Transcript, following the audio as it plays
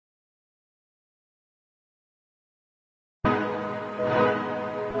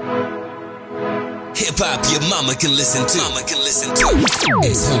Hip hop your mama can listen to.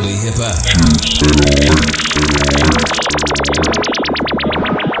 It's Holy Hip Hop.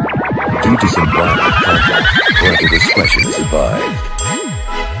 Due to some violent conduct, parental discretion is advised.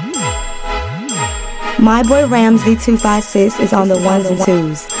 My boy Ramsey256 is on the ones and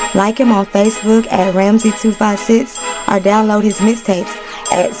twos. Like him on Facebook at Ramsey256 or download his mixtapes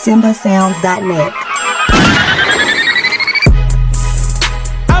at simbasounds.net.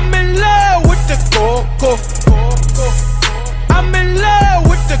 I'm in love with the coco. I'm in love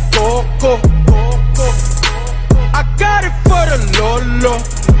with the coco. I got it for the Lolo.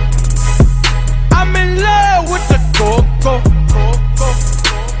 I'm in love with the coco.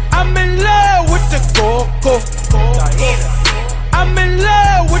 I'm in love with the coco. I'm in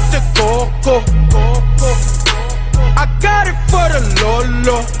love with the coco. I got it for the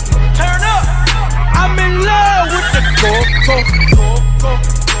Lolo. Turn up. I'm in love with the coco.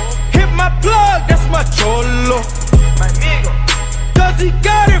 Hit my plug, that's my cholo. Cause he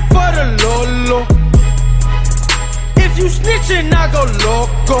got it for the Lolo. If you snitchin', I go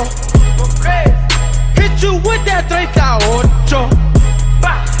loco. Hit you with that 38.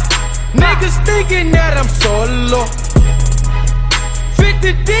 Niggas thinking that I'm solo.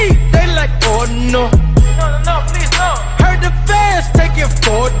 50 deep, they like, oh no. No, please no. Heard the fans taking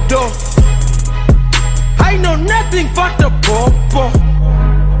photos. I know nothing but the popo.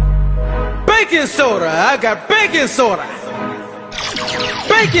 Baking soda, I got baking soda.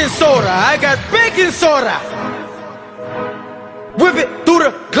 Baking soda, I got baking soda. Whip it through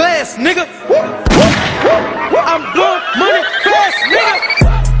the glass, nigga. I'm blowing money fast, nigga.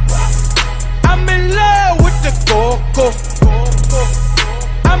 I'm in love with the coco.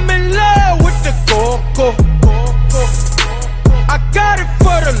 I'm in love with the coco. I got it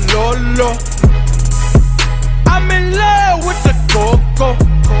for the Lolo. I'm in love with the coco.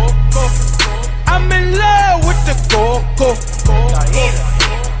 I'm in love with the coco.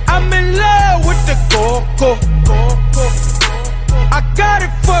 I'm in love with the coco. I got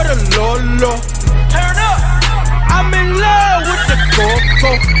it for the Lolo. Turn up. I'm in love with the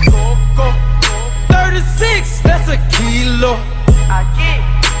coco. 36, that's a kilo.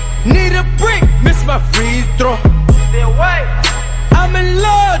 Need a brick, miss my free throw. I'm in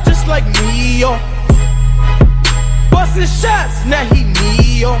love just like Neo. Bustin' shots, now he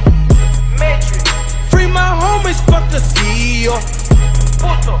Neo. Free my homies, fuck the CEO.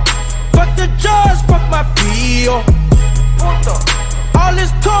 Fuck the judge, fuck my PO. All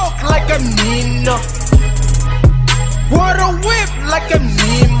this talk like a Nino. Water whip like a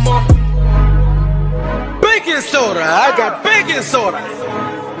Nemo. Baking soda, I got baking soda.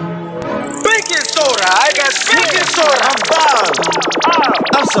 Baking soda, I got baking soda. I'm ballin',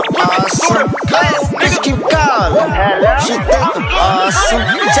 I'm so awesome. Bitch keep calling, she think I'm awesome.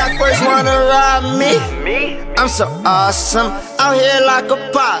 Jackboys wanna rob me. I'm so awesome, out here like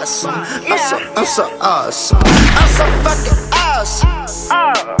a possum. I'm so awesome. I'm so fucking awesome.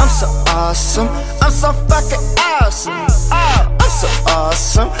 I'm so awesome. I'm so fucking awesome. I'm so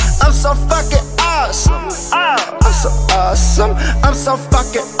awesome. I'm so fucking awesome. I'm so awesome. I'm so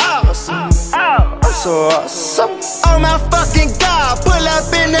fucking awesome. I'm so awesome. Oh my fucking god, pull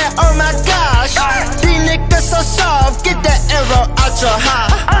up in there, oh my gosh. These niggas so soft, get that arrow out your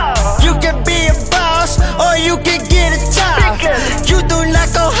heart. You can be a boss, or you can get a job. You do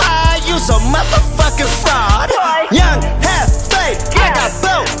not go high, you so motherfucking fraud. Young, half fake, I got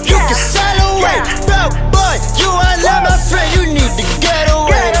both, you can sail away. Broke boy, you are not my friend, you need to get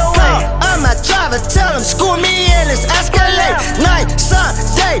away. I'm a driver, tell him school me in this Escalade. Night, sun,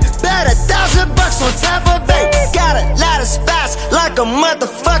 day, bet $1,000 on top of bait. Got a lot of spots like a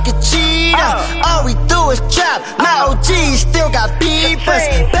motherfucking cheetah. All we do is trap, my OG still got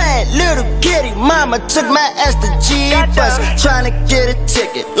beepers. Bad little kitty, mama took my ass to Jeepers. Tryna get a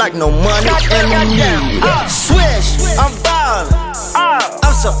ticket like no money in the need. Swish, I'm ballin',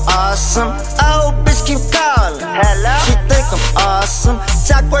 I'm so awesome. Oh, bitch keep calling, she think I'm awesome.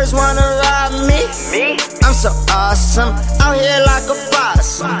 Jackboys wanna rob me. I'm so awesome, out here like a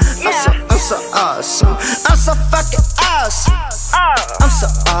possum. I'm so awesome. I'm so fucking awesome. I'm so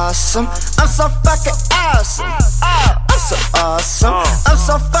awesome. I'm so fucking awesome. I'm so awesome. I'm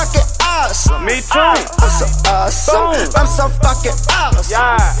so fucking awesome. Me too. I'm so awesome. I'm so fucking awesome.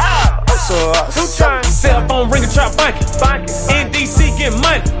 I'm so awesome. Cell phone ring and trap banking. NDC get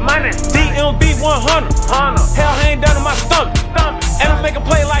money. DMB 100. Hell hang down in my stomach. And I'm making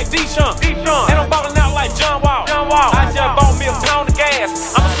play like Deshaun. And I'm ballin' out like John Wall. I just bought me a pound of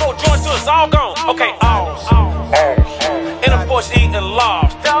gas. I'ma smoke joints till it's all gone. Okay, all. And a Porsche eating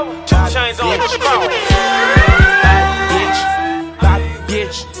lobs. 2 chains on the straw. Body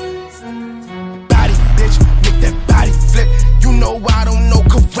bitch. Body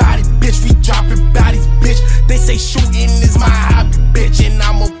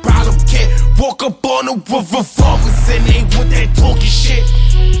Woke up on the roof, revolvers and they with that talking shit.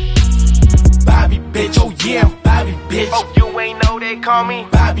 Bobby, bitch, oh yeah, I'm Bobby, bitch. Oh, you ain't know they call me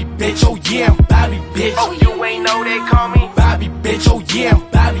Bobby, bitch, oh yeah, I'm Bobby, bitch. Oh, you ain't know they call me Bobby, bitch, oh yeah, I'm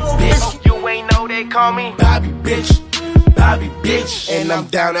Bobby, bitch. Oh, you ain't know they call me Bobby, bitch, Bobby, bitch. And I'm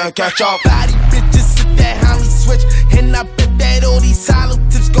down to catch all body bitches at that Holly switch. And I bet that all these hollow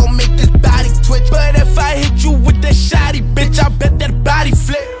tips gon' make this body twitch. But if I hit you with that shotty, bitch, I bet that body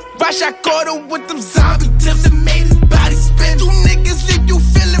flip. Rush, I caught her with them zombie tips and made his body spin. You niggas leave you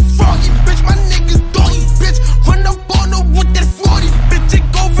feeling froggy, bitch. My niggas doggy, bitch. Run up on her with that 40, bitch. It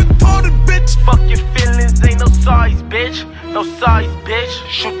go retarded, bitch. Fuck your feelings, ain't no sorries, bitch. No sorries, bitch.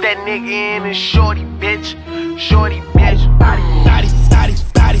 Shoot that nigga in and shorty, bitch. Shorty, bitch. Body, body, body,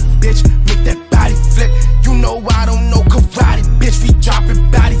 body, bitch. Make that body flip. You know I don't know karate, bitch. We dropping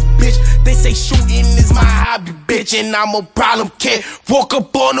bodies, bitch. They say shooting is my hobby, bitch. And I'm a problem kid. Walk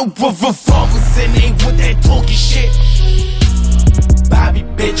up on the roof, revolvers and they with that talking shit. Bobby,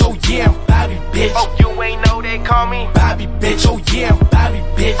 bitch, oh yeah, I'm Bobby, bitch. Oh, you ain't know they call me Bobby, bitch, oh yeah, I'm Bobby,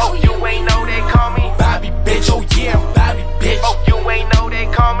 bitch. Oh, you ain't know they call me Bobby, bitch, oh yeah, I'm Bobby, bitch. Oh, you ain't know they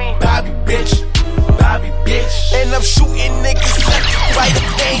call me Bobby, bitch, Bobby, bitch. And I'm shooting niggas left and right,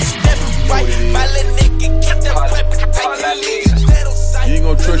 they ain't stepping right. My little nigga get that weapon tight and leave you dead on sight. You ain't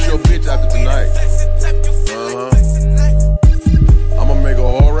gonna trust your bitch after tonight. I'ma make a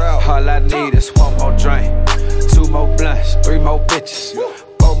whole route. All I need is one more drink, 2 more blunts, 3 more bitches,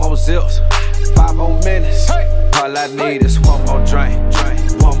 4 more zips, 5 more minutes. All I need is one more drink,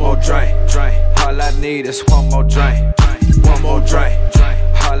 one more drink. All I need is one more drink, one more drink.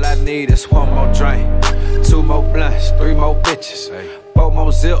 All I need is one more drink, 2 more blunts, 3 more bitches, 4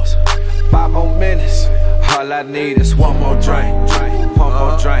 more zips, 5 more minutes. All I need is one more drink, one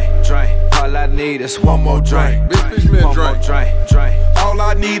more drink. All I need is one more drink, one more drink. All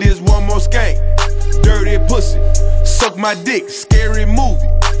I need is one more skank, dirty pussy, suck my dick, scary movie.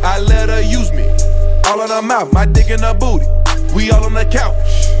 I let her use me, all in her mouth, my dick in her booty. We all on the couch,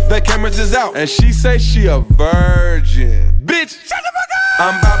 the cameras is out, and she say she a virgin. Bitch, shut the fuck up!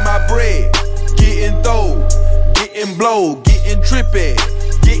 I'm about my bread, getting thrown, getting blowed, getting trippy,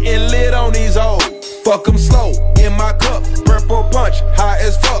 getting lit on these hoes. Fuck them slow, in my cup, purple punch, high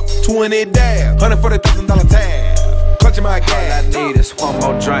as fuck, 20 dab, $140,000 tab, clutching my gas. All I need is one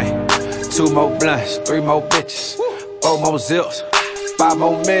more drink, 2 more blunts, 3 more bitches, 4 more zips, 5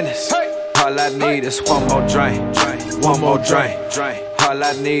 more minutes. All I need is one more drink, one more drink. All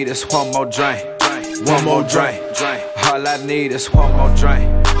I need is one more drink, one more drink. All I need is one more drink,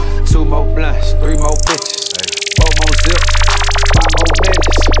 2 more blunts, 3 more bitches, 4 more zips, 5 more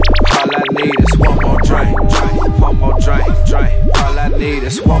minutes. All I need is one more drink, one more drink. All I need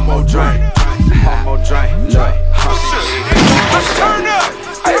is one more drink, one more drink. Let's turn up.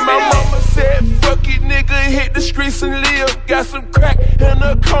 Hey, my mama said, fuck it, nigga, hit the streets and live. Got some crack in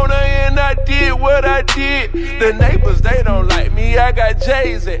the corner and I did what I did. The neighbors, they don't like me, I got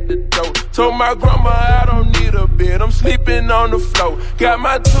J's at the door. Told my grandma I don't need a bed, I'm sleeping on the floor. Got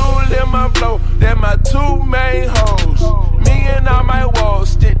my tool in my blow, they're my 2 main hoes. Me and all my walls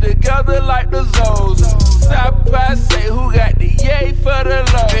stick together like the Zoes. Stop by, say who got the yay for the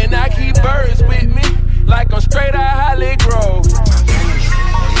love. And I keep birds with me, like I'm straight out Holly Grove.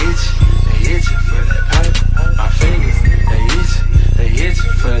 They itchy for that pipe. My fingers, they itchy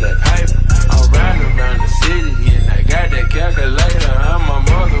for that pipe. I'm riding around the city and I got that calculator. I'm a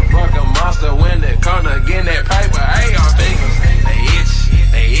motherfucking monster when they come to get that pipe. But hey, my fingers,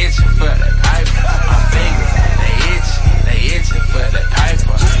 they itchy for that pipe. My fingers, they itchy for that pipe.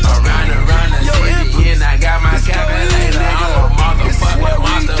 I'm riding around the city and I got my calculator. I'm a motherfucking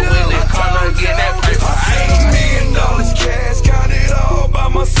monster when they come to get that pipe. Hey, $1 million cash, count it all by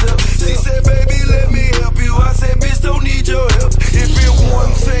myself. She said, baby, let me help you. I said, bitch, don't need your help. If it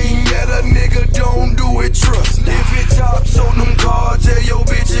one thing that a nigga don't do it, trust. If it tops on them cards, tell your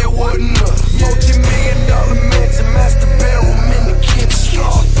bitch it wasn't us. $multi-million mansion, master bedroom in the kitchen.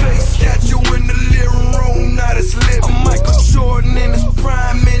 Scarface got you in the living room, not as living. I'm Michael Jordan in his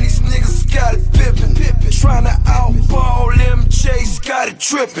prime, man, these niggas got it pippin'. Trying to outball MJ, got it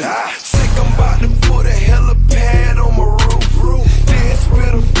trippin'. Think I'm about to put a helipad on my roof. Then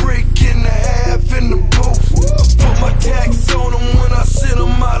spit a brick in the half in the booth. Put my tax on them when I send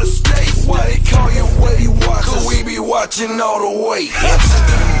them out of state. Why they call you Weight Watchers? Cause we be watching all the weight.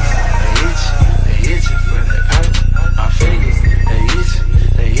 They itchy for that pipe. My fingers,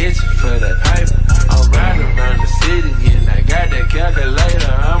 they itchy for that pipe. I'm riding around the city and I got that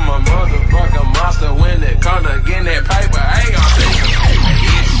calculator. I'm a motherfucking monster when it come to getting that pipe. But I ain't gon' think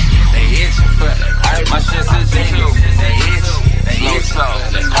they itchy for that pipe. My shit's a jingle. They itchy for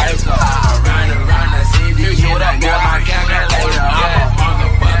that pipe. I'm riding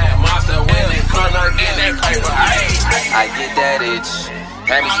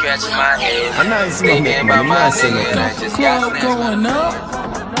Got me scratching my head. I'm not thinking about my nigga. I just got Club going up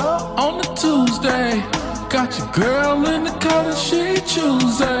on a Tuesday. Got your girl in the cut and she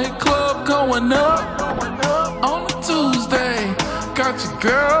Tuesday. Club going up on a Tuesday. Got your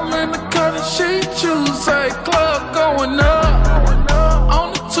girl in the cut and she Tuesday. Club going up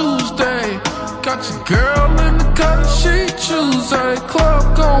on a Tuesday. Got your girl in the cut and she Tuesday.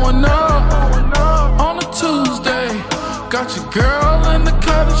 Club going up on a Tuesday. Got your girl in the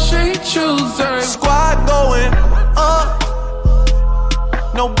cut and she Tuesday. Squad going up.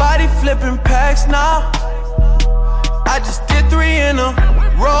 Nobody flipping packs now. I just did 3 in a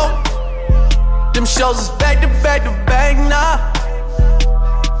row. Them shows is back to back to back now.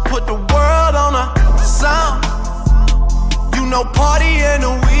 Put the world on a sound. You know party in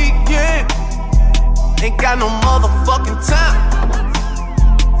the weekend. Ain't got no motherfucking time.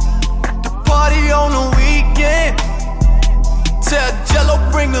 The party on the weekend. Tell Jello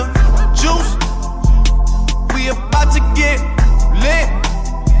bring the juice. We about to get lit.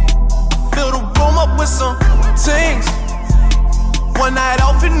 Fill the room up with some things. One night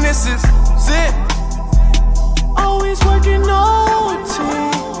off and this is it. Always working OT.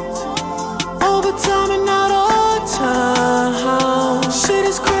 Overtime and not all time. Shit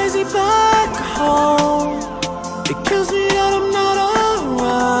is crazy back home. It kills me that I'm not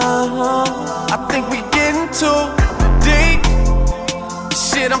around. I think we getting too deep.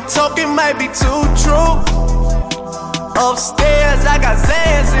 Shit I'm talking might be too true. Upstairs I got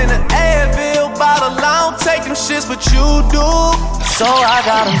Zans in the Advil bottle. I don't take them shits, but you do. So I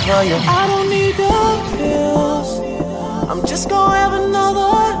got them for you. I don't need the pills. I'm just gonna have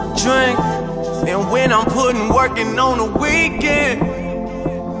another drink. And when I'm putting working on the weekend,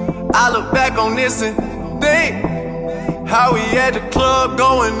 I look back on this and think how we at the club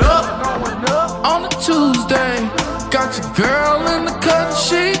going up on a Tuesday. Got your girl in the cut,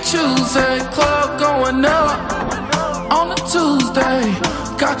 she Tuesday. Club going up on a Tuesday.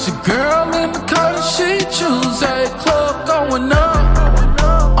 Got your girl in the cut, she Tuesday. Club going up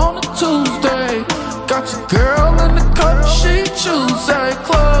on a Tuesday. Got your girl in the cut, she Tuesday.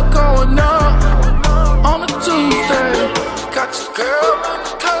 Club going up on a Tuesday. Got your girl in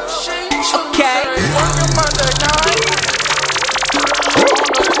the cut, she Tuesday. Working Monday night.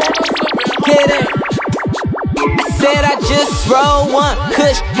 Get it. Said I just roll one,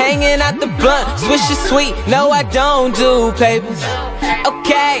 kush hanging out the blunt. Swish is sweet, no I don't do papers.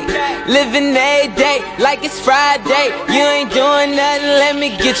 Okay, living every day like it's Friday. You ain't doing nothing, let me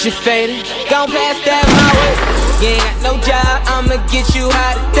get you faded. Gon' pass that my way. You ain't got no job, I'ma get you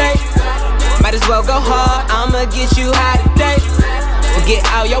high today. Might as well go hard, I'ma get you high today. Forget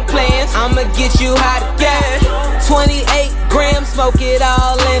all your plans, I'ma get you high today. 28 grams, smoke it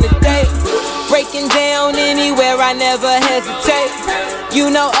all in a day. Breaking down anywhere, I never hesitate.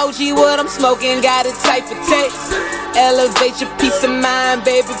 You know OG, what I'm smoking, got a type of taste. Elevate your peace of mind,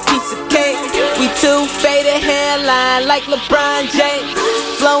 baby, piece of cake. We two faded hairline like LeBron James.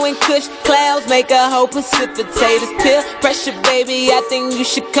 Flowing kush clouds make a whole precipitate. It's peer pressure, baby, I think you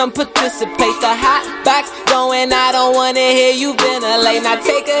should come participate. The hot box going, I don't wanna hear you ventilate. Now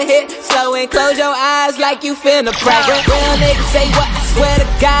take a hit, slow and close your eyes like you finna pray. Real niggas say what? I swear to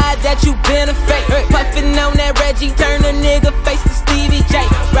God that you been a fake. Puffin' on that Reggie, turn a nigga face to Stevie J.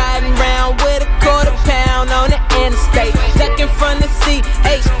 Riding round with a quarter pound on the interstate. Ducking from the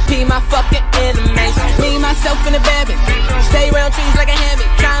CHP, my fucking enemies. Me, myself, and the baby. Stay around trees like a hammock.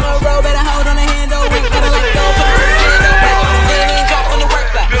 Tryna roll, better hold on the handle. We gotta let go, put the hand on back. Ain't drop on the work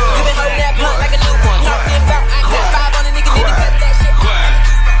block. You been holding that blunt like a newborn. Talking about I put 5 on a nigga, need to cut that shit.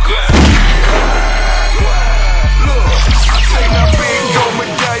 Look, I take my big gold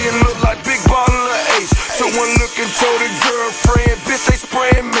medallion, look like big bottle of Ace. Someone looking told her girlfriend, bitch, they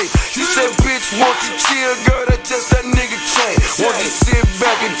spraying me. She said, bitch, won't you chill, girl, that's just that nigga chain. Won't you sit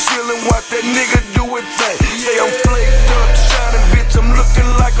back and chill and watch that nigga do it thing. Say I'm flaked up, shining, bitch, I'm looking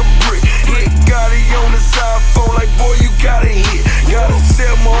like a brick. Hit Gotti on the side phone, like, boy, you gotta hit. Gotta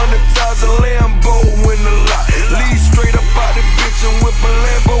sell my 100,000 Lambo in the lot. Lead straight up out the bitch and whip a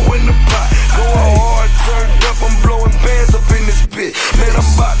Lambo in the pot. Going hard, turned up, I'm blowing bands up in this bitch. Man, I'm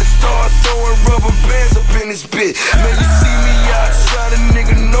about to start throwing rubber bands up in this bitch. Man, you see me out shining,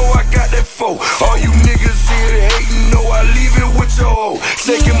 nigga, know I got that foe. All you niggas here hating, know I leave it with your hoe.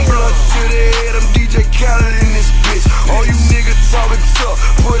 Taking blunts to the head, I'm DJ Khaled in this bitch.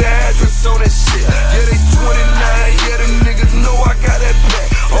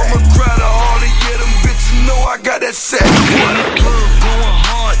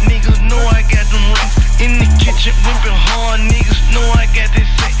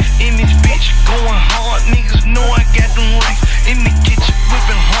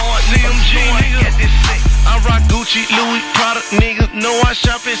 I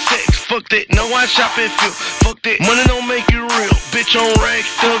shop in sex. Fuck that, no, I shop in filth. Fuck that, money don't make it real. Bitch on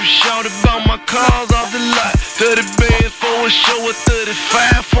racked up, shout about my cars off the lot. 30 bands for a show, or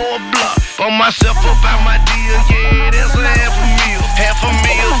 35 for a block. Bought myself up out my deal, yeah, that's a half a meal. Half a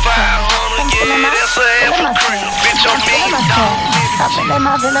meal, 500, yeah, that's a half a cream. Bitch on me, dog.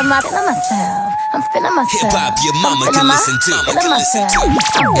 I'm feeling myself. I'm feeling myself. Hip hop, your mama can listen to. I'm feeling myself. I'm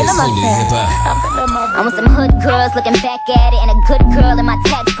feeling myself. I'm with some hood girls looking back at it, and a good girl in my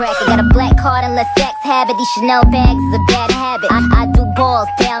tax bracket. Got a black card and less sex habit. These Chanel bags is a bad habit. I do balls,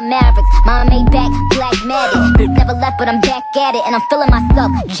 down Mavericks. Mama made back, black matted. Never left, but I'm back at it, and I'm feeling myself.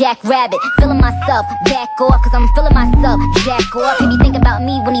 Jack Rabbit, feeling myself. Back off, cause I'm feeling myself. Jack off, he be thinking about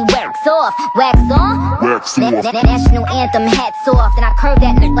me when he wax off. Wax on? Wax off. That national anthem, hats off. Then I curve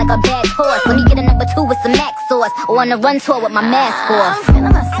that nigga like a bad horse. Let me get a number 2 with some max sauce, or on the run tour with my mask off. I'm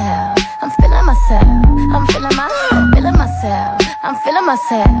feeling myself. I'm feeling myself. I'm feeling myself. I'm feeling myself. I'm feeling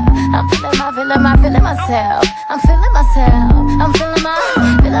myself. I'm feeling myself. I'm feeling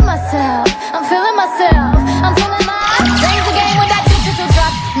myself. I'm feeling myself. I'm feeling my. Change the game with that digital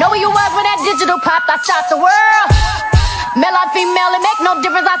drop. Know where you was when that digital pop. I stopped the world. Male or female, it make no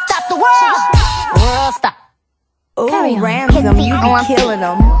difference. I stopped the world. World stop. Ooh, Ransom, you be killing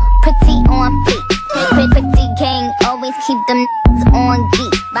them. Pretty on feet. Pretty gang, always keep them on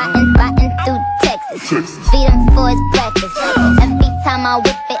geek. Biting through Texas. Feed him for his breakfast. Every time I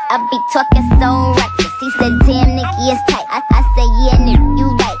whip it, I be talking so reckless. He said, damn, Nikki, it's tight. I say, yeah, nigga, you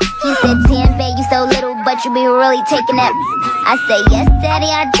right. He said, damn, babe, you so little, but you be really taking that. I say, yes,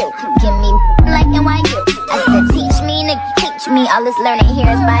 daddy, I do. Give me like NYU. I said, teach me, nigga, teach me. All this learning here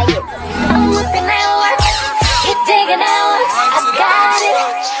is by you. I'm looking at work. You digging at work. I got it.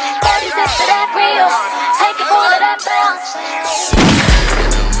 30 cents to that real. Take it all of that bounce.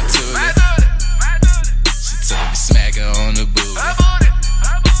 She told me smack her on the booty.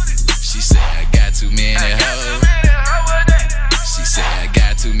 She said I got too many hoes. She said I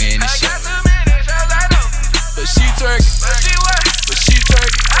got too many shows. But she twerk. But she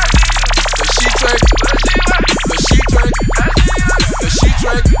twerk. But she twerk. But she twerk. But she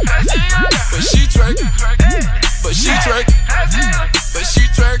twerk. But she twerk. But she twerk. But she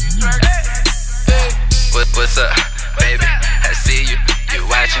twerk. What's up, baby? I see you. You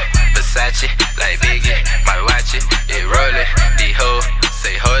watching Versace like Biggie. My watch it, it rollin'. The hoe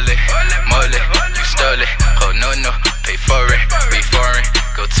say holy, moly. You stole it. Oh no, pay for it. Be foreign,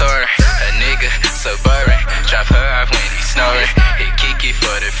 go touring. A nigga so boring. Drop her off when he snoring. Hit Kiki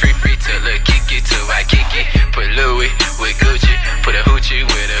for the free to look Kiki to Waikiki. Put Louis with Gucci. Put a hoochie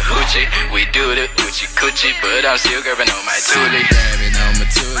with a hoochie. We do the hoochie coochie, but I'm still grabbing on my toolie. Grabbing on my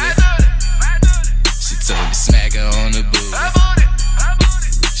toolie. She told me smack her on the booty.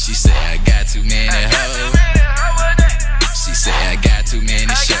 She said I got too many hoes. She said I got too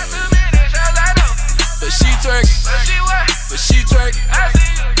many shows. But she twerk. But she twerk.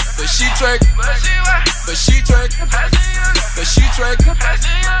 But she twerk. But she twerk. But she twerk.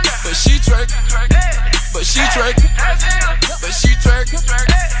 But she twerk. But she twerk. But she twerk.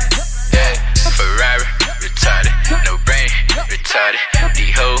 Yeah, Ferrari, retarded. No brain, retarded. The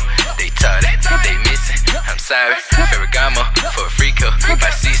hoe, they taught it. They missing, I'm sorry. Ferragamo for a free coat.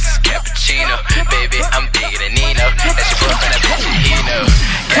 My Caesar's cappuccino. Baby, I'm bigger than Nino. That's your boyfriend, I bet you he know.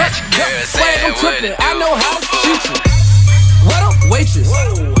 Got your girl saying what it do. I know how to shoot you. What up, waitress?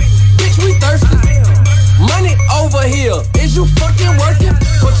 Bitch, we thirsty. Money over here. Is you fucking working?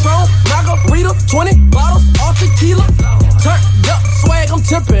 Patron, margarita, 20 bottles, all tequila. Turned up, swag, I'm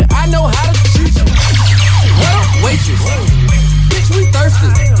tipping. I know how to shoot you. What up, waitress? Bitch, we thirsty.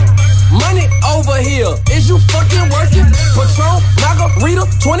 Money over here. Is you fucking working? Patron, margarita,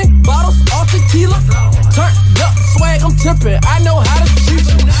 20 bottles, all tequila. Turned up, swag, I'm tipping. I know how to shoot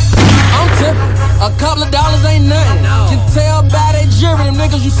you. I'm tipping. A couple of dollars ain't nothing. Can tell by that jury, them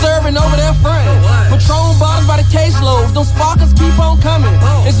niggas you serving over there front. Patron bottles by the caseloads, them sparkers keep on coming.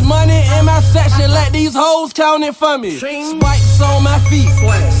 It's money in my section, let these hoes count it for me. Spikes on my feet,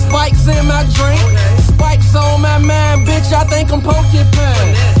 spikes in my drink, spikes on my mind, bitch, I think I'm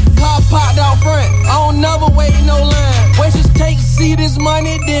porcupine. Car popped out front, I don't never wait no line. Waiters take see this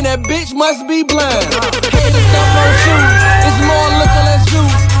money, then that bitch must be blind. Haters stuff on shoes, it's more liquor, less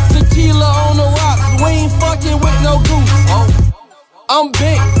juice. Tequila on the rocks, we ain't fucking with no goose. I'm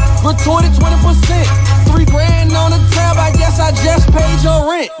big, retorted 20%. $3 grand on the tab, I guess I just paid your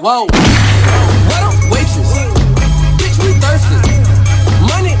rent. Whoa. What up, waitress? Bitch, we thirsty.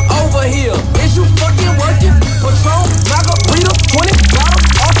 Money over here. Is you fucking working? Patron, margarita, 20 bottles,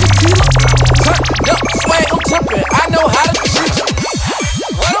 all tequila. Turned up, swag, I'm tipping. I know how to shoot you.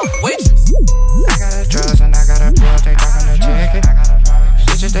 What up, waitress? I got a drugs and I got a bill, they talking the ticket.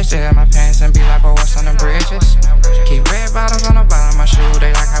 stay in my pants and be like, boy, what's on the bridges? Keep red bottles on the bottom of my shoe,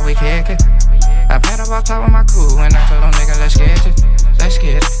 they like how we kick it. I paid up on top of my crew and I told them nigga, let's get it. Let's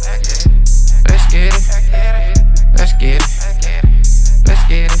get it. Let's get it. Let's get it. Let's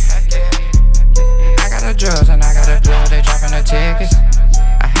get it. I got the drugs and I got the blood, they dropping the tickets.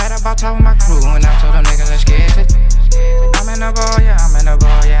 I had up on top of my crew and I told them nigga, let's get it. I'm in the bowl, yeah, I'm in the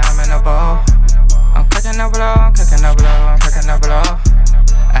bowl, yeah, I'm in the bowl. I'm cooking the blow, I'm cooking the blow, I'm cooking the blow.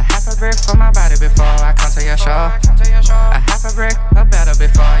 A half a brick for my body before I come to your show. A half a brick, a better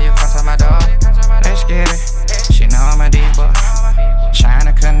before you come to my door. Let's get it. She know I'm a diva. Trying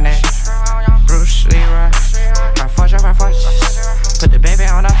to connect. Bruce Leroy. Right fortune. Put the baby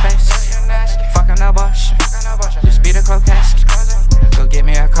on her face. Fucking the bush. Just beat a cold casket. Go get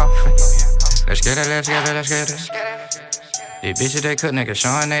me a coffee. Let's get it, let's get it, let's get it. These bitches they cook niggas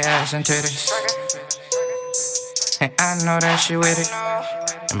showing their ass and titties. And I know that she with it.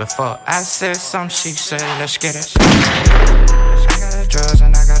 And before I said something, she said, let's get it. I got the drugs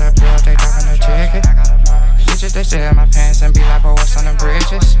and I got the blood, they dropping the ticket. Bitches, they stay in my pants and be like, boy, what's on the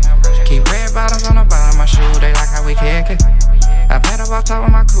bridges? Keep red bottoms on the bottom of my shoe, they like how we kick it. I paid up on top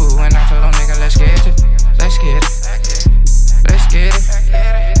of my crew and I told them nigga, let's get it. Let's get it. Let's get it.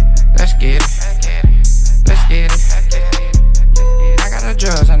 Let's get it. Let's get it. I got the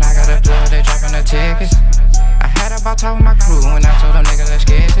drugs and I got the blood, they dropping the tickets. I had up on top of my crew and I told them nigga, let's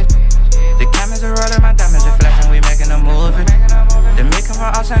get it. The cameras are rolling, my diamonds are flashing, we making a movie. The meat come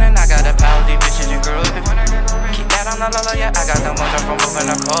from Austin and I got the power, these bitches and groovy. Keep that on the low, yeah, I got the mojo from moving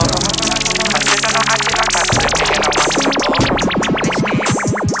the cover. I'm sitting on icy like I said, and I'm watching the ball.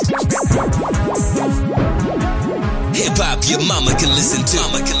 Hip hop, your mama can listen to.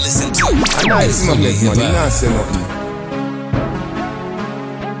 I know it's my make money, him not say nothing.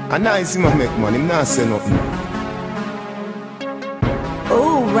 I know it's my make money, him not say nothing.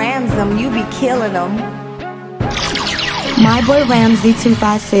 Ooh, Ramsum, you be killing them. My boy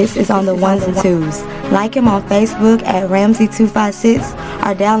Ramsey256 is on the ones and twos. Like him on Facebook at Ramsey256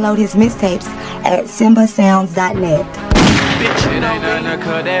 or download his mixtapes at simbasounds.net. Bitch, it ain't nothing to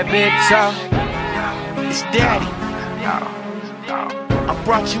cut that bitch off. It's daddy. I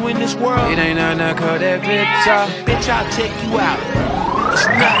brought you in this world. It ain't nothing to cut that bitch off. Bitch, I'll take you out. It's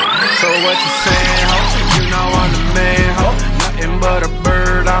nothing. So what you saying, ho? You know I'm the man, ho. Nothing but a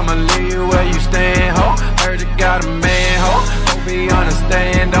bird, I'ma leave you where you stand, ho. Heard you got a man, ho. Hope he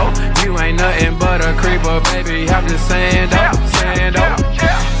understand, though. You ain't nothing but a creeper, baby. I'm just saying, though. Saying, though.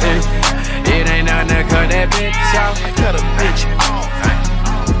 It ain't nothing to cut that bitch off. Cut a bitch off.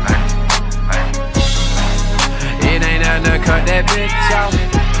 It ain't nothing to cut that bitch off.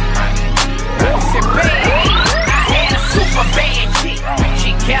 Listen, baby, I had a super bad chick.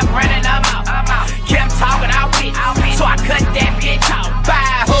 She kept running her mouth, kept talking out bitch. So I cut that bitch off.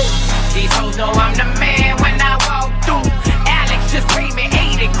 Bye, ho. These hoes know I'm the man when I walk through. Alex just paid me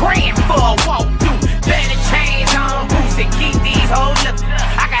 80 grand for a walk through. Better change on boots and keep these hoes looking.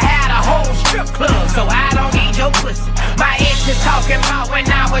 I can have a whole strip club, so I don't need your pussy. My ex is talking about when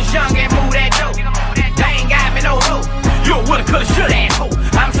I was young and moved that dope. They ain't got me no hoe. You a woulda, coulda, shoulda asshole.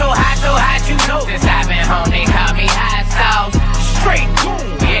 I'm so hot, you know. Since I've been home, they call me hot sauce. Straight goon,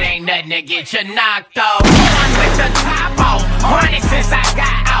 it ain't nothing to get you knocked off. I'm with the top off, honey, since I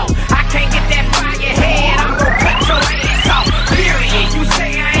got out. I can't get that by your head, I'm gon' cut your ass off. Period, you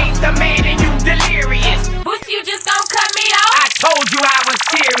say I ain't the man and you delirious. Pussy, you just gon' cut me off? I told you I was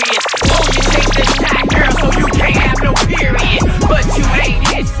serious. Told you take the shot, girl, so you can't have no period. But you ain't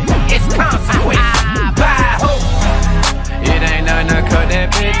listen, it's consequence. Bye, ho. It ain't nothing to cut that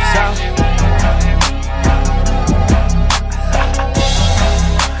bitch off.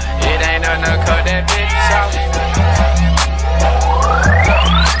 It ain't nothing to cut that bitch off.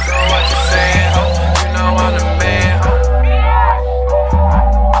 So what you saying, ho? You know I'm the man, ho.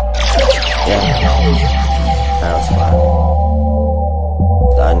 Yeah, that was fine.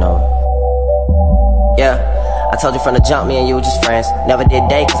 I know. Yeah. I told you from the jump, me and you were just friends. Never did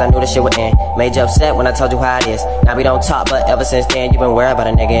date, cause I knew this shit would end. Made you upset when I told you how it is. Now we don't talk, but ever since then, you been worried about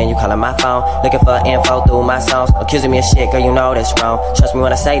a nigga and you calling my phone. Looking for info through my songs. Accusing me of shit, girl, you know that's wrong. Trust me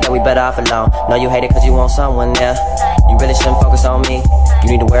when I say that we better off alone. Know you hate it cause you want someone there. You really shouldn't focus on me.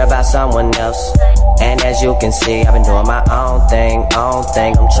 You need to worry about someone else. And as you can see, I've been doing my own thing. I'm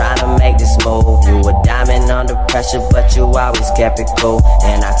trying to make this move. You a diamond under pressure, but you always kept it cool.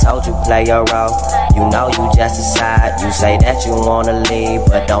 And I told you play your role. You know you just decide. You say that you wanna leave,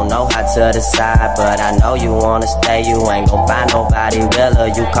 but don't know how to decide. But I know you wanna stay. You ain't gon' find nobody realer.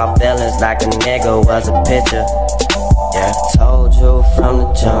 You caught feelings like a nigga was a picture. Yeah, told you from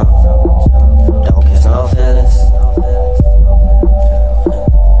the jump. Don't get no feelings.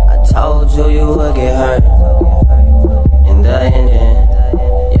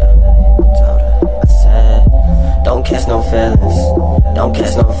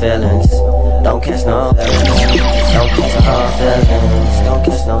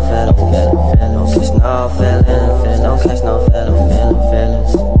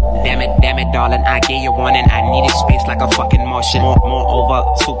 I gave you warning. I needed space like a fucking Martian. Moreover,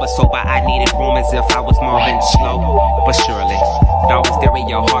 super sober. I needed room as if I was Marvin. Slow but surely. Dog was there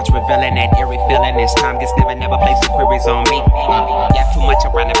in your heart's revealing that eerie feeling. As time gets never place the queries on me. Yeah, too much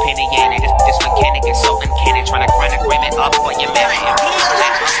around the penny, yeah. This mechanic is so uncanny. Trying to grind agreement up for your man.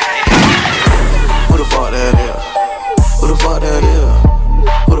 Who the fuck that is? Who the fuck that is?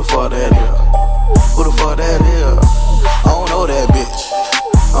 Who the fuck that is? Who the fuck that is? I don't know that bitch.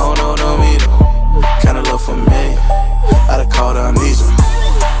 I don't know them either. Kinda look familiar. I done called her amnesia.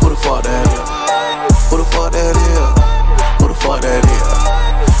 Who the fuck that is? Who the fuck that is? Who the fuck that is?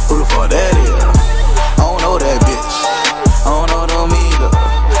 Who the fuck that is? I don't know that bitch. I don't know them either.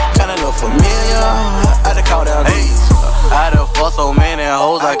 Kinda look familiar. I done called her amnesia. I done fucked so many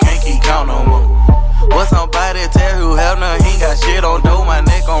hoes I can't keep count no more. What somebody tell who hell no, he ain't got shit on dough. My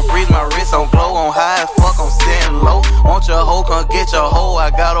neck on freeze, my wrist on glow. On high as fuck, I'm sitting low. Want your hoe, come get your hoe.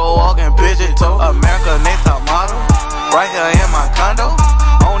 I got a walking pigeon toe. America next top model, right here in my condo.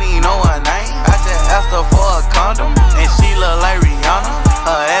 Don't even know her name, I just asked her for a condom. And she look like Rihanna,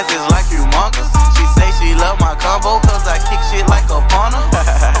 her ass is like humongous. She say she love my combo, cause I kick shit like a punter.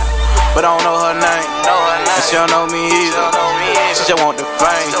 But I don't know her name, and she don't know me either. She just want the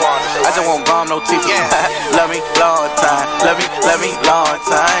fame, I just want bomb, no teeth. Love me long time, love me long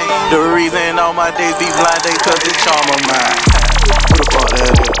time. The reason all my days be blind days, cause it's charm of mine. Who the fuck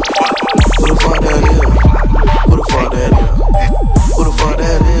that is? Who the fuck that is? Who the fuck that is? Who the fuck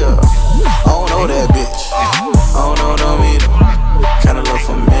that is? I don't know that bitch. I don't know them either. Kinda look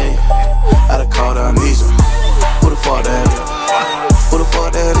familiar. I done called her amnesia. Who the fuck that is? Who the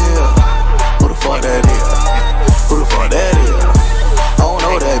fuck that is? Who the fuck that is? Who the fuck that is? I don't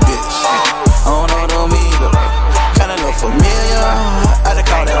know that bitch. I don't know them either. Kinda look familiar. I done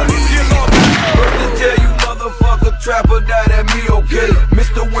called her amnesia. First to tell you motherfucker trapper die, that me okay.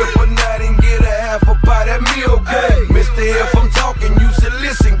 Mr. Whipper night and get a half a pie, that me okay. Mr. If I'm talking, you should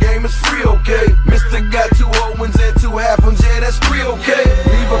listen, game is free, okay. Mr. got 2 old ones and 2 half ones, yeah, that's free, okay.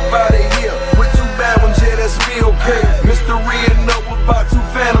 Leave up out of here with 2 bad ones, yeah, that's me, okay. Mr. Reading up about 2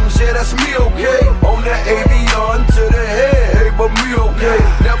 phantoms, yeah, that's me, okay. On that avion to the head, hey, but me, okay.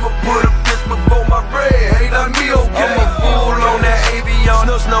 Never put a bitch before my bread, hey, not me, okay. I'm a fool on that avion,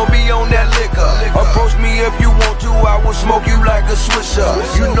 no snow be on that liquor. Approach me if you want to, I will smoke you like a swisher.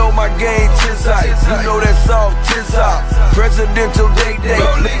 You know my game, Tizite, you know that soft Tizite. Presidential day,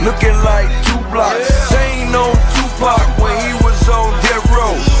 looking like 2 blocks. Chain on Tupac when he was on death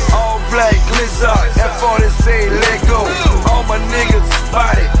row. All black glizzer, that 40 say let go. All my niggas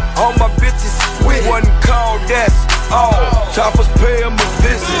spotted, all my bitches with. Wasn't called, that's all. Choppers pay him a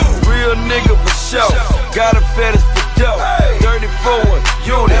visit, real nigga for sure. Got a fetish for dope, 34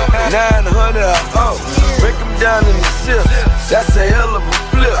 unit, 900 a O. Break them down in the sip, that's a hell of a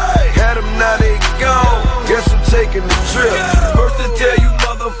flip. Had them, now they gone, guess I'm taking the trip. First to tell you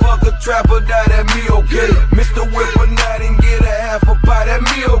motherfucker trapper die, that me okay. Mr. Whipper night and get a half a pie, that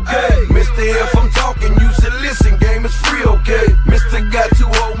me okay. Mr. If I'm talking, you should listen, game is free, okay. Mr. got 2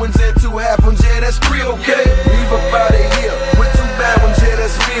 old ones and 2 half ones, yeah, that's free, okay. Leave up out of here with 2 bad ones, yeah,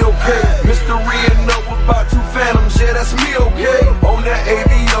 that's me, okay. Mr. Reading up about 2 phantoms, yeah, that's me, okay. On that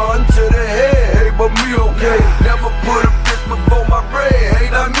avion to the head, hey, but me, okay. Never put a bitch before my bread, hey,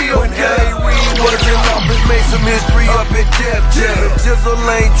 not me, okay. When Reed was in office, made some history up in Def Jam. Jizzle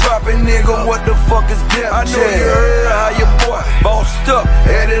ain't dropping, nigga, what the fuck is Def Jam? I know you heard how your boy bossed up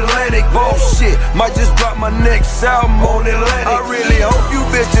at Atlantic, bullshit. Might just drop my next album on Atlantic. I really hope you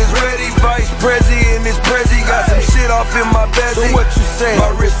bitches ready. Vice Prezi and Miss Prezi got some shit off in my bed. So what you saying? My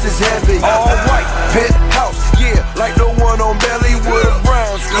wrist is heavy. All white, penthouse, yeah, like the one on Belly with a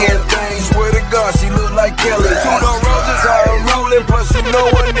brown skin thing. Swear to God, she look like Kelly. 2 roses, how I'm rolling, plus you know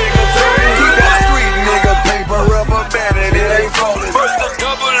a nigga told me. He got street nigga paper, rubber band, and it ain't falling. First a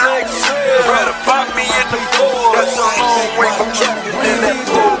double XL, try to pop me in the floor. That's a long way from trapping in that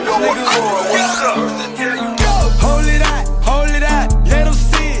pool going core. What's up? Hold it out, let them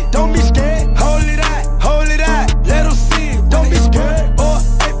see it. Don't be scared. Hold it out, let them see it. Don't be scared. Or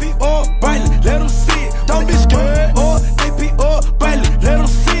AP or Bradley, let them see it. Don't be scared. Or AP or Bradley, let them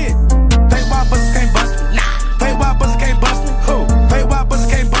see it. Fake wild buzzers can't bust me. Nah. Fake wild buzzers can't bust me. Who? Fake wild buzzers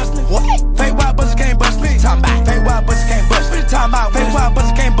can't bust me. What? Fake wild buzzers can't bust me. Talking about fake wild buzzers can't bust me. Talking about fake wild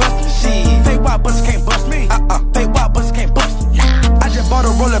buzzers can't bust me. Shit. Fake wild buzzers can't bust me. Fake wild buzzers can't bust me. Nah. I just bought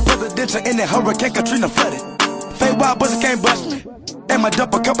a roller presidential in that Hurricane Katrina flooded. Fake wild buzzers can't bust me. And my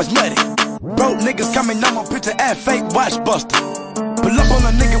double cup is muddy. Broke niggas coming on my picture and fake watch buster. Pull up on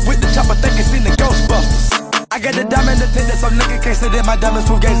a nigga with the chopper, think it's in the Ghostbusters. I got the diamond attendant, so nigga can't say that my diamonds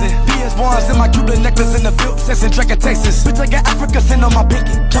full gazing. PS1s in my Cuban necklace in the Philip Session track of Texas. Bitch, I got Africa sitting on my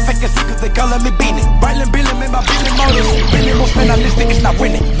pinky. Traffic and secrets, they calling me Beanie. Brightland Billy made my Billy motors. Billy most finalistic, it's not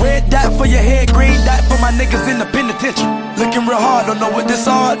winning. Red dot for your head, green dot for my niggas in the penitentiary. Looking real hard, don't know what this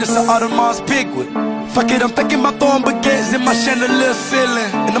are. This an Audemars Piguet. Fuck it, I'm thinking about throwing baguettes in my chandelier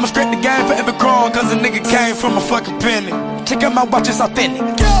ceiling. And I'ma scrape the game for every crowd, cause a nigga came from a fucking penny. Check out my watch, it's authentic.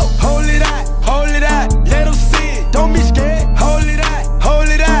 Yo, hold it out, let them see it. Don't be scared, hold it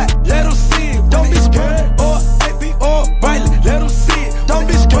out, let them see it. Don't be scared, or AP or Riley, let them see it. Don't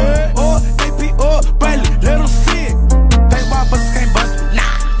be scared, or AP or Riley, let them see it. Fake wild buzzers can't bust me,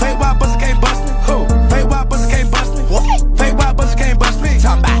 nah. Fake wild buzzers can't bust me, who? Fake wild buzzers can't bust me, what? Fake wild buzzers can't bust me,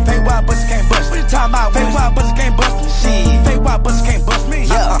 talking about. Fake wild buzzers can't bust me, what you talking about? Fake wild buzzers can't bust me, shit. Fake wild buzzers can't bust me,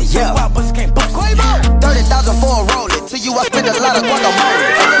 Fake wild buzzers can't bust me. 30,000 for a roll it. To you I spend a lot of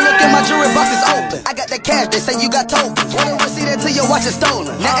guacamole. Take a look at my jewelry box is open. I got the cash, they say you got tokens. Won't see that till your watch is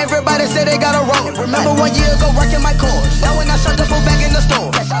stolen. Now everybody say they got a roll. Remember 1 year ago working my course. Now when I shut the food back in the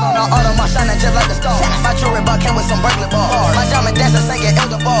store. Cash out on all of my shining just like the stars. My jewelry box came with some Berkeley bars. My diamond dancer singing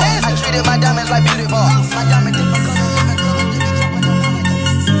Elder Bars. I treated my diamonds like beauty bars. My diamond different color, living color, living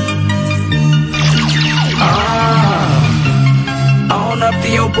on up to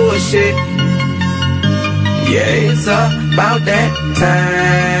your bullshit. Yeah, it's about that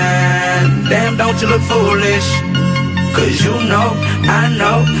time. Damn, don't you look foolish? Cause you know, I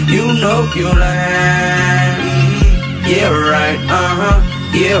know, you know you lying. Yeah, right,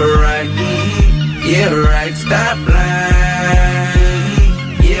 yeah, right, yeah, right, stop lying.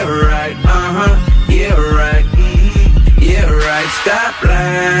 Yeah, right, yeah, right, yeah, right, stop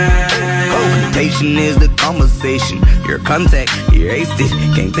lying. Occupation is the conversation. Your contact, erased it,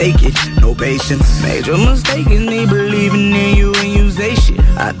 can't take it, no patience. Major mistake is me believing in you and you say shit.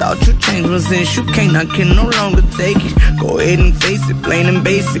 I thought you changed, but since you can't, I can no longer take it. Go ahead and face it, plain and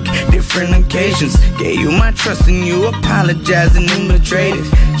basic, different occasions. Gave you my trust and you apologizing and betrayed it.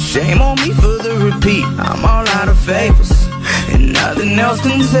 Shame on me for the repeat, I'm all out of favors. And nothing else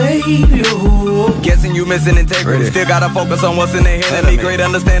can save you. Guessing you missing integrity. Still gotta focus on what's in the head of me. Great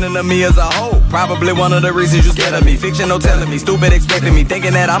understanding of me as a whole. Probably one of the reasons you scared of me. Fiction no telling me, stupid expecting me.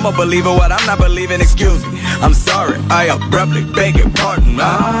 Thinking that I'm a believer, what I'm not believing, excuse me. I'm sorry, I abruptly beg your pardon.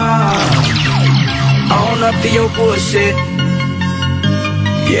 On up to your bullshit.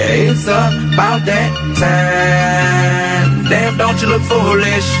 Yeah, it's about that time. Damn, don't you look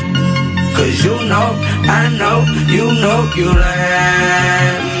foolish? Cause you know, I know, you know you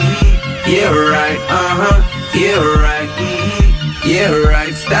lying. Yeah, right, yeah, right, yeah,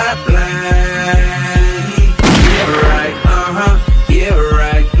 right, stop lying. Yeah, right, yeah,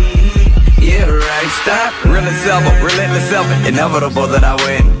 right, yeah, right, stop lying. Relentless self, inevitable that I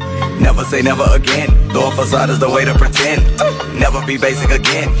win. Never say never again. Though a facade is the way to pretend. Never be basic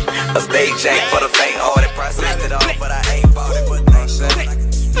again. A stage ain't for the faint-hearted. Processed it all, but I ain't bought it. But they said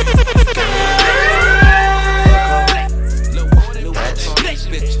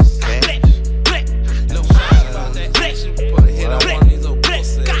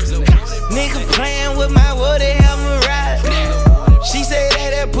nigga playing with my wood, they help me ride. She say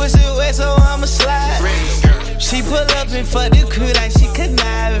that pussy wet, so I'ma slide. She pull up and fuck the crew like she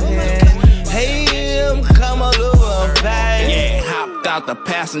conniving. Hey, come on over, baby. Yeah, hopped out the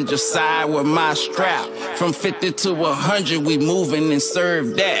passenger side with my strap. From 50 to 100, we moving and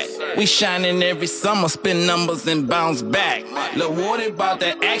serve that. We shining every summer, spin numbers and bounce back. Lil' Woody about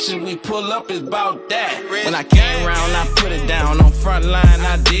that action, we pull up, it's about that. When I came around, I put it down. On front line,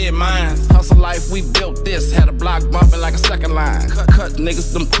 I did mine. Hustle life, we built this. Had a block bumping like a second line. Cut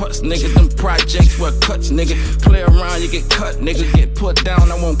niggas, them cuts, niggas, them projects where cuts, nigga. Play around, you get cut, nigga. Get put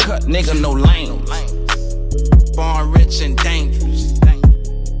down, I won't cut, nigga, no lame. Born rich and dangerous.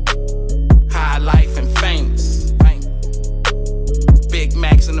 High life and famous. Big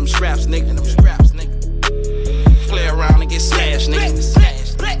Macs and them straps, nigga. Play around and get smashed, nigga.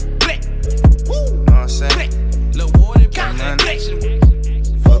 Know what I'm saying? Lil' Woody about that connection.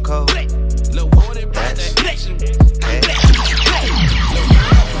 Fuck hoe. Lil' Woody about that connection.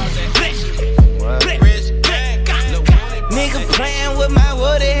 Nigga playing with my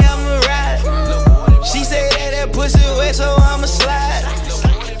wood, they help me ride. She say that pussy wet, so I'ma slide.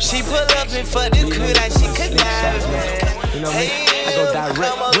 She pull up and fuck the crew like she conniving. You know me, I go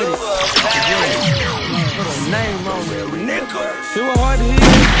direct with it. Put a name on it, nigga. It was hard to hear you,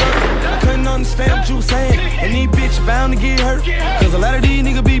 I couldn't understand what you was saying. And these bitches bound to get hurt, cause a lot of these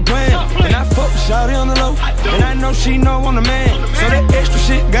niggas be playing. And I fuck with shawty on the low, and I know she know I'm the man. So that extra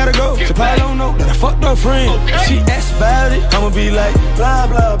shit gotta go. She probably don't know that I fucked her friend. If she asks about it, I'ma be like, blah,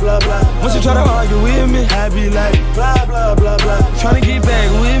 blah, blah, blah. Once you try to argue with me, I be like, blah, blah, blah, blah. Tryna get back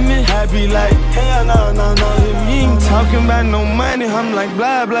with me, I be like, hell no, no, no. If you ain't talking about no money, I'm like,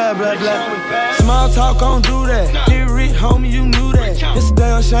 blah, blah, blah, blah. Small talk, don't do that. Get rich, homie, you knew that. It's a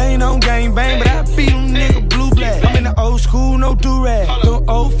damn shame, don't gang bang, but I beat them nigga blue black. I'm in the old school, no do-rag. Them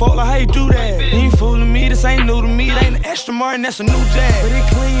old folk like how you do that. You ain't fooling me, this ain't new to me. That ain't an Aston Martin, that's a new Jag. But it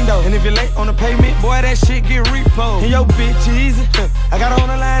clean though, and if you're late on the payment, boy, that shit get repo. And yo, bitch, easy. I got her on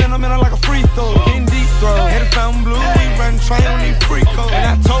the line and I'm in her like a free throw. Getting deep throw, had a fountain blue, we run train on these free codes. And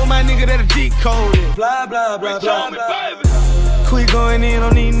I told my nigga that a decode it. Blah, blah, blah, blah, blah. Quit going in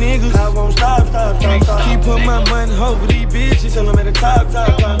on these niggas. I won't stop. Keep putting my money over these bitches till I'm at the top.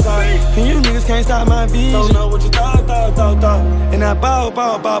 And you niggas can't stop my vision. Don't know what you thought. And I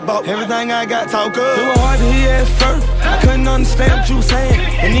bought. Everything I got talk up. It was hard to hear at first. I couldn't understand what you was saying.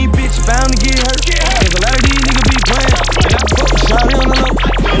 And these bitches bound to get hurt. Cause a lot of these niggas be playing. And I fuck with shawty on the low.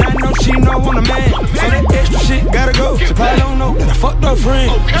 And I know she know I'm the man. So that extra shit gotta go. She probably don't know that I fucked her friend.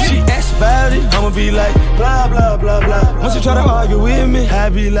 If she asks about it, I'ma be like, blah, blah, blah, blah. Once you try to argue with me, I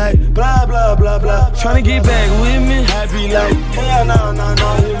be like, blah, blah, blah, blah. Tryna get back with me, I be like, hell no, no,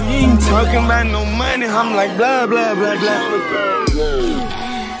 no. If you ain't talking about no money, I'm like, blah, blah, blah, blah.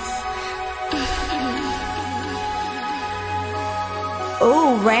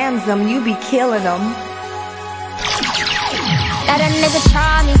 Ooh, Ramsum, you be killing them. Let a nigga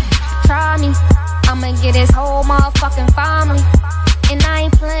try me. I'ma get his whole motherfucking family. And I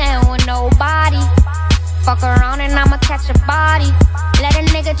ain't playing with nobody. Fuck around and I'ma catch a body. Let a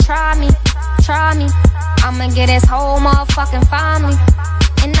nigga try me. I'ma get his whole motherfucking family.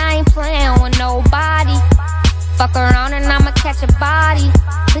 And I ain't playing with nobody. Fuck around and I'ma catch a body.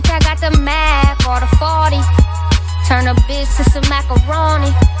 Bitch, I got the Mac or the 40. Turn a bitch to some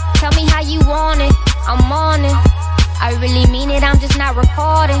macaroni. Tell me how you want it, I'm on it. I really mean it, I'm just not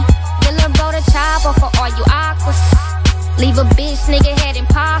recording. Dilla go to chopper for all you aquas. Leave a bitch nigga head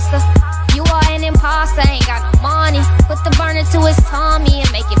imposter. You are an imposter, ain't got no money. Put the burner to his tummy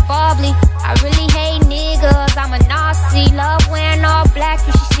and make it bubbly. I really hate niggas, I'm a Nazi. Love wearing all black,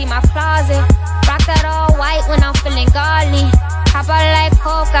 you should see my closet. Rock that all white when I'm feeling godly. Hop out like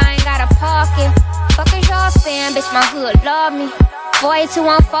coke, I ain't got a pocket. Fuck is y'all saying, bitch, my hood love me.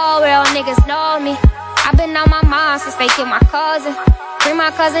 48214, real niggas know me. I been on my mind since they killed my cousin. Free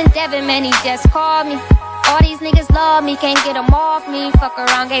my cousin Devin, man, he just called me. All these niggas love me, can't get him off me. Fuck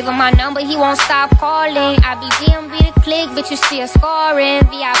around, gave him my number, he won't stop calling. I be DMV the click, bitch, you still scoring.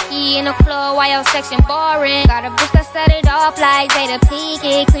 VIP in the club, while your section boring. Got a bitch that set it off like Jada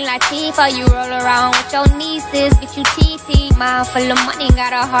Pinkett. Clean like Tifa, you roll around with your nieces, bitch, you TT. Mind full of money,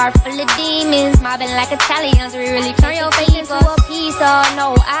 got a heart full of demons. Mobbing like Italians, we really turn your face into a pizza.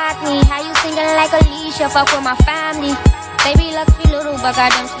 No acne, how you singing like Alicia? Fuck with my family. Baby, look me little, but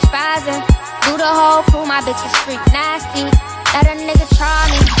goddamn she spazzing. Do the whole crew, my bitch is freak nasty. Let a nigga try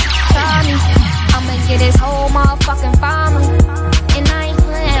me. I'ma get his whole motherfucking family. And I ain't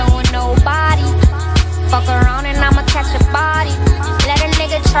playing with nobody. Fuck around and I'ma catch a body. Let a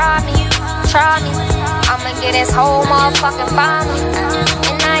nigga try me. I'ma get his whole motherfucking family.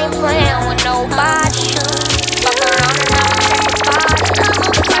 And I ain't playing with nobody. Fuck around and I'ma catch a body.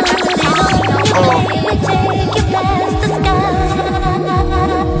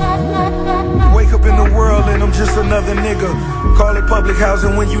 Wake up in the world and I'm just another nigga. Call it public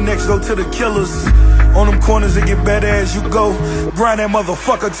housing when you next go to the killers. On them corners it get better as you go. Grind that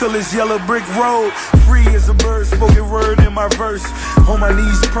motherfucker till it's yellow brick road. Free as a bird, spoken word in my verse. On my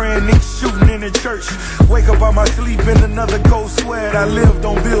knees praying, niggas shooting in the church. Wake up out my sleep in another cold sweat. I lived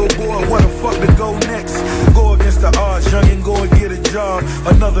on Billboard, what the fuck to go next? Go against the odds, young and go and get a job.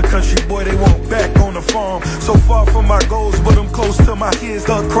 Another country boy, they want back on the farm. So far from my goals, but I'm close to my kids.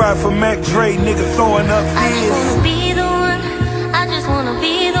 Thug cry for Mac Dre, nigga throwing up I just wanna be the one. I just wanna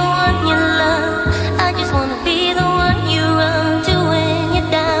be the one you love. I just wanna be the one you run to when you're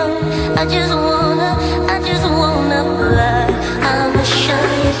down. I just wanna fly. I'ma show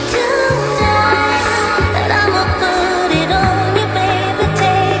you tonight that I'ma put it on you, baby.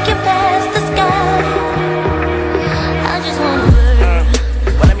 Take you past the sky. I just wanna burn.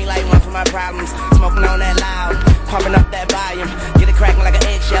 Well, let me light one for my problems. Smoking on that loud, pumping up that volume. Get it cracking like an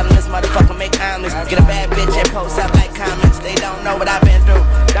eggshell and this motherfucker make omelets. Get a bad bitch and post up like comments. They don't know what I've been through,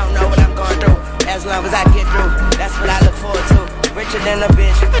 don't know what I'm going through. As long as I get through, that's what I look forward to. Richer than a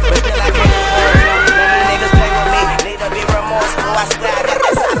bitch, but still I can't afford to. Many niggas play with me, need to be remorseful. I swear I got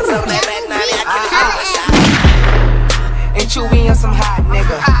that silence on that back 90, I can't do a shot. And Chewy on some hot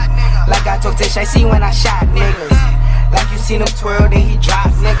nigga. Like I told that fish I see when I shot niggas. Like you seen him twirl, then he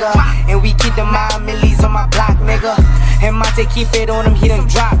drop, nigga. And we keep the mind millies on my block, nigga. And Monte keep it on him, he done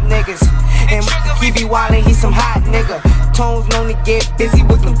drop niggas. And he be wildin', he some hot nigga. Tones known to get busy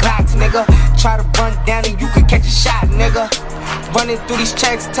with them Glocks, nigga. Try to run down and you could catch a shot, nigga. Running through these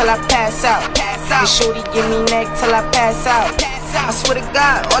checks till I pass out. And shorty give me neck till I pass out. I swear to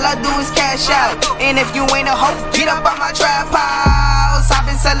God, all I do is cash out. And if you ain't a hoe, get up on my trap house. I've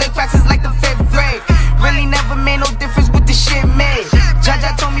been selling cracks since like the 5th grade. Really never made no difference with the shit made.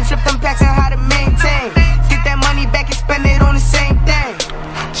 Jaja told me flip them packs and how to maintain. Get that money back and spend it on the same thing.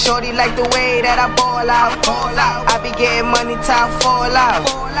 Shorty like the way that I ball out. I be getting money till I fall out.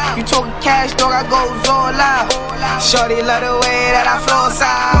 You talking cash, dog, I goes all out. Shorty love the way that I floss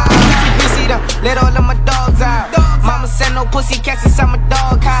out. Pussy them, let all of my dogs out. Mama send no pussy cats inside my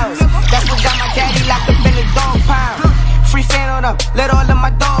dog house. That's what got my daddy locked up in the dog pound. Free fan on them, let all of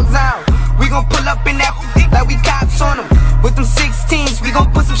my dogs out. We gon' pull up in that like we cops on them. With them 16s, we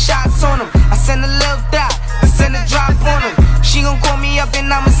gon' put some shots on them. I send a little dot, I send a drop on them. She gon' call me up and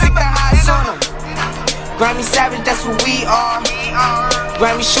I'ma stick the highs on them. Grammy Savage, that's what we are.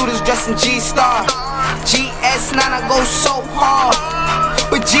 Grammy shooters dressed in G-Star. GS9, I go so hard.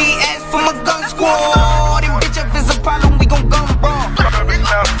 But GS for my gun squad. And bitch, if it's a problem, we gon' gun brawl.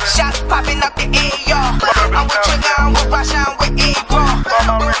 Shots popping out the air, y'all. I'm with Trigger, I'm with Rasha, I'm with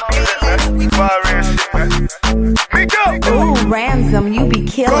Ooh, Ransom, you be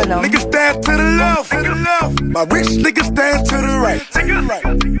killing them. Niggas stand to the left. My rich niggas stand to the right.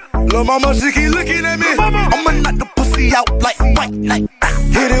 Lil' mama, she keep looking at me. I'ma knock the pussy out like white night.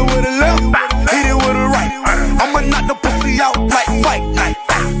 Hit it with a left, hit it with a right. I'ma knock the pussy out like white night.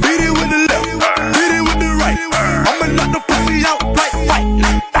 Hit it with the left, hit it with the right. I'ma knock the pussy out like white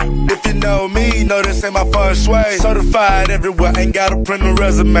night. If you know me, know this ain't my feng shui. Certified everywhere, ain't got a print or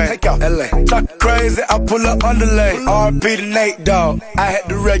resume. Take out LA. Talk crazy, I pull up underlay. RP to Nate, dog. I had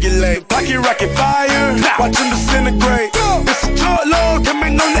to regulate. Pocket rocket fire, watch him disintegrate. It's a short load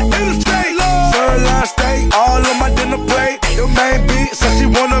coming on the interstate. Sirloin steak, all on my dinner plate. Your main beat says she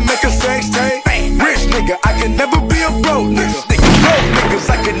wanna make a sex tape. Rich nigga, I can never be a broke nigga. Broke niggas,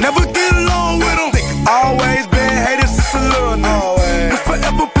 I can never get along with them. Always been hated since a little nigga. But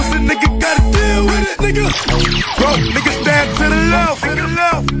forever pussy nigga gotta deal with it, nigga. Broke niggas stand to the left.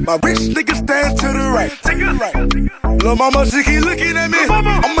 My rich niggas stand to the right. Lil' mama, she keep looking at me.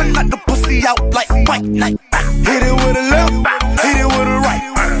 I'ma knock the pussy out like white night. Hit it with a left, hit it with a right.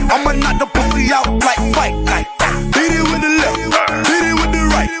 I'ma knock the pussy out like white night. Hit it with the left, hit it with the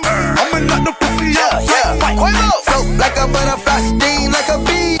right. I'ma knock the pussy out like white night. Float like a butterfly, sting like a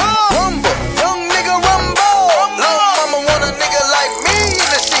bee. Rumble, young nigga rumble. Lil' mama want a nigga like me in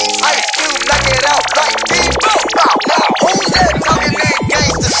the sheets. Ice Cube, knock it out like Debo. Now who's that talking that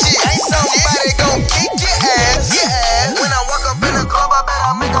gangsta shit? Ain't somebody gon' kick your ass? Yeah. When I walk up in the club, I bet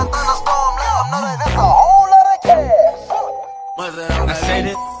I make a thunderstorm. Let 'em know that it's a whole lot of cash. I say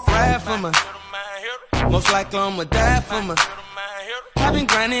this ride for me. Most likely I'ma die for me. I've been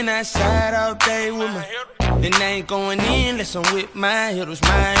grinding outside all day with me. And I ain't going in unless I'm with my hitters.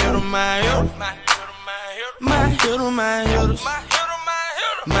 My hitters, my hitters. My hitters, my hitters.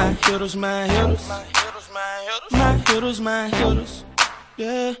 My hitters, my hitters. My hitters, my hitters.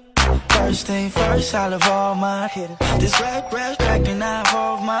 Yeah. First thing first, I love all my hitters. This rap track and I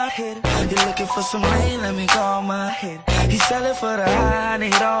involve my hitter. You're looking for some rain, let me call my hitter. He sellin' for the high, I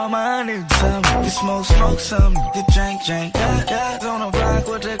need all my niggas. Some get smoke, some get drink. Guys on the block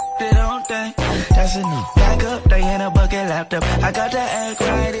with the they don't think. That's a new back up, they in a bucket lapped up. I got to act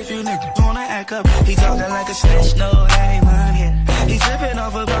right if you niggas wanna act up. He talking like a snitch, no, that ain't my hitter. He tripping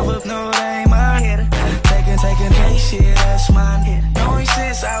off a buff, no, that ain't my hitter. Taking case, yeah, that's my hitter. Knowing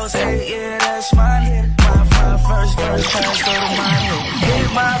since I was 8, yeah, that's my hitter. My first pass go to my hitter. Hit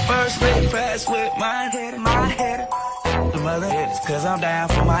my first lit pass with my hitter. My hitter. The mother hitters, cause I'm down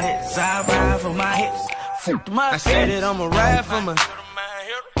for my hitters. I ride for my hitters. I said that I'ma ride for me.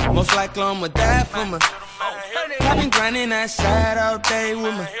 Most likely I'ma die for me. I've been grinding outside all day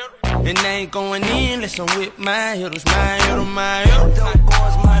with me. And I ain't going in unless I'm with my hitters. My hitters, my hitters.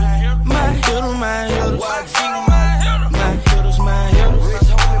 My hitters, my hitters. My hitters, my hitters.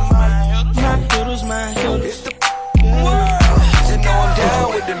 My hitters, my hitters. You know I'm down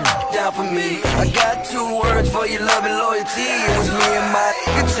with them, down for me. I got 2 words for your love and loyalty. It was me and my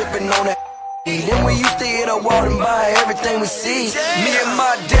nigga tripping on that. Then we used to hit a wall and buy everything we see. Me and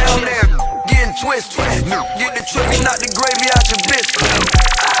my down there getting twisted. Get the trick and knock the gravy out your biscuit.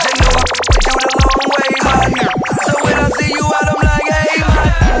 They know I put you the long way, my nigga. So when I see you out, I'm like, hey,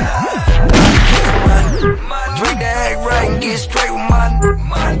 my drink the act right and get straight with my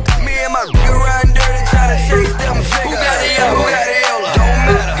me and my nigga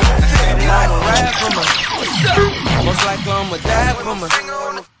I'ma die for my.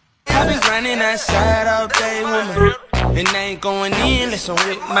 I been grinding outside all day with my. And I ain't going in unless I'm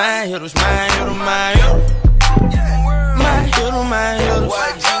with my hitters, my hitter, my hitter. My hitter, my hitter.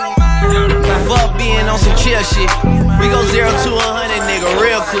 Fuck being on some chill shit. We go 0 to 100, nigga,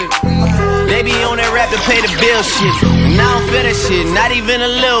 real quick. They be on that rap to pay the bill shit. And I don't feel that shit, not even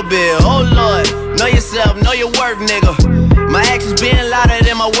a little bit. Oh Lord, know yourself, know your worth, nigga. My actions being louder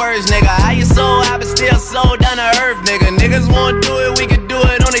than my words, nigga. How you so high but still so down to earth, nigga. Niggas wanna do it, we can do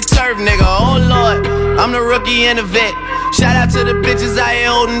it on their turf, nigga. Oh Lord, I'm the rookie and the vet. Shout out to the bitches out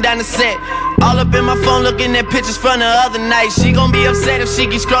here holding down the set. All up in my phone looking at pictures from the other night. She gon' be upset if she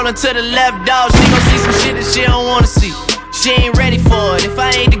keep scrolling to the left, dog. She gon' see some shit that she don't wanna see. She ain't ready for it. If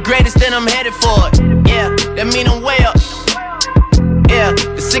I ain't the greatest, then I'm headed for it. Yeah, that mean I'm way up. Yeah,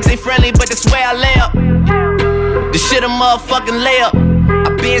 the 6 ain't friendly, but that's where I lay up. The shit a motherfucking layup.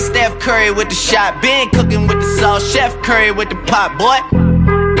 I been Steph Curry with the shot, been cooking with the sauce, Chef Curry with the pot, boy.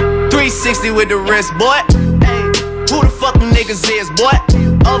 360 with the wrist, boy. Hey, who the fuck them niggas is, boy?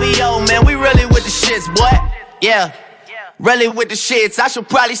 OVO, man, we really with the shits, boy. Yeah, really with the shits. I should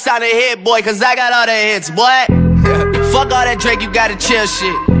probably sign a hit, boy, cause I got all the hits, boy. Fuck all that Drake, you gotta chill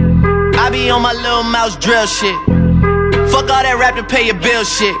shit. I be on my little mouse drill shit. Fuck all that rap to pay your bill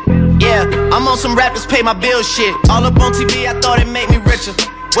shit. Yeah, I'm on some rappers pay my bill shit. All up on TV, I thought it made me richer.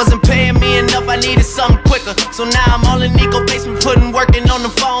 Wasn't paying me enough, I needed something quicker. So now I'm all in Nico basement, working on the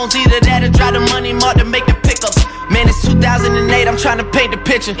phones. Either that or drive the money mark to make the pickups. Man, it's 2008, I'm trying to paint the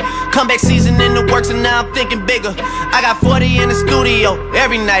picture. Comeback season in the works and now I'm thinking bigger. I got 40 in the studio,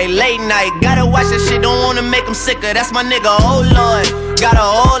 every night, late night. Gotta watch that shit, don't wanna make them sicker. That's my nigga, oh Lord. Got a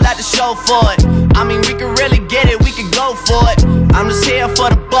whole lot to show for it. I mean, we could really get it, we could go for it. I'm just here for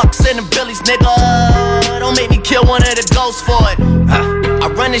the bucks and the billies, nigga. Don't make me kill one of the ghosts for it. I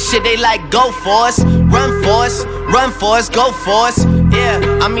run this shit, they like go for us. Run for us, run for us, go for us.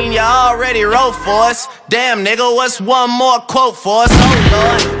 Yeah, I mean, you already wrote for us. Damn, nigga, what's one more quote for us? Oh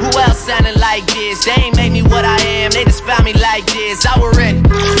Lord, who else sounding like this? They ain't made me what I am, they just found me like this. I was ready,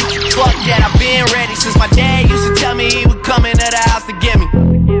 fuck that, I've been ready. Since my dad used to tell me he would come into the house to get me.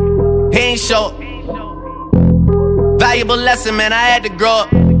 He ain't show. Valuable lesson, man, I had to grow up.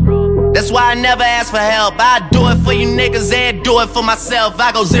 That's why I never ask for help. I do it for you niggas and do it for myself.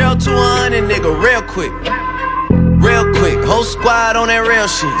 I go 0 to 100, nigga, real quick. Real quick, whole squad on that real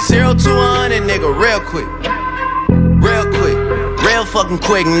shit. 0 to 100, nigga, real quick. Real quick, real fucking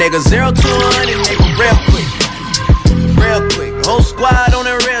quick, nigga. 0 to 100, nigga, real quick. Real quick, whole squad on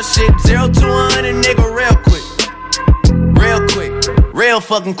that real shit. 0 to 100, nigga, real quick. Real quick, real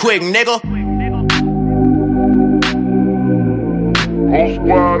fucking quick, nigga. Whole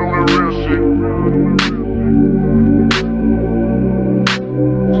squad on that real shit.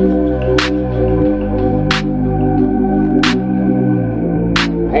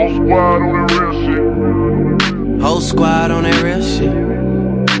 Whole squad on that real shit. Whole squad on that real shit.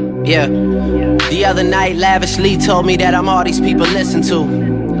 Yeah. The other night, Lavishly told me that I'm all these people listen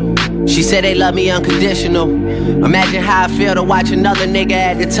to. She said they love me unconditional. Imagine how I feel to watch another nigga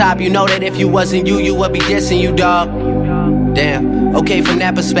at the top. You know that if you wasn't you, you would be dissing you, dog. Damn. Okay, from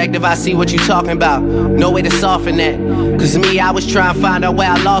that perspective, I see what you talking about. No way to soften that. Cause me, I was trying to find out where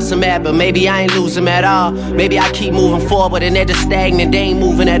I lost him at. But maybe I ain't lose him at all. Maybe I keep moving forward and they're just stagnant, they ain't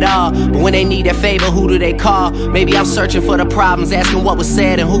moving at all. But when they need a favor, who do they call? Maybe I'm searching for the problems, asking what was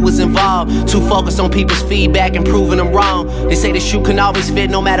said and who was involved. Too focused on people's feedback and proving them wrong. They say the shoe can always fit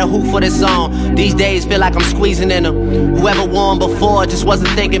no matter who for the song. These days feel like I'm squeezing in them. Whoever won before just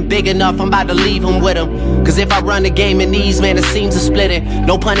wasn't thinking big enough. I'm about to leave them with them. Cause if I run the game in these, man, it seems to split it.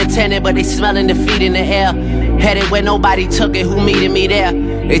 No pun intended, but they smelling defeat in the air. Headed where nobody took it, who meeting me there?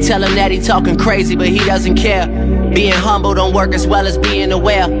 They tell him that he talking crazy, but he doesn't care. Being humble don't work as well as being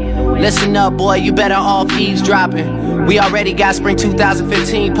aware. Listen up, boy, you better off eavesdropping. We already got spring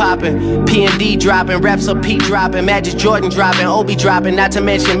 2015 popping. PMD dropping, reps up P dropping, Magic Jordan dropping, Obi dropping, not to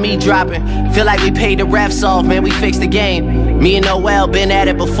mention me dropping. Feel like we paid the refs off, man, we fixed the game. Me and Noel been at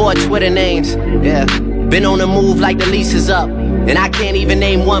it before Twitter names. Yeah, been on the move like the lease is up. And I can't even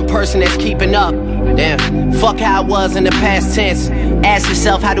name one person that's keeping up. Damn, fuck how it was in the past tense. Ask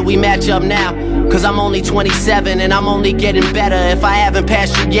yourself, how do we match up now? Cause I'm only 27 and I'm only getting better. If I haven't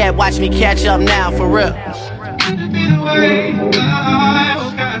passed you yet, watch me catch up now, for real.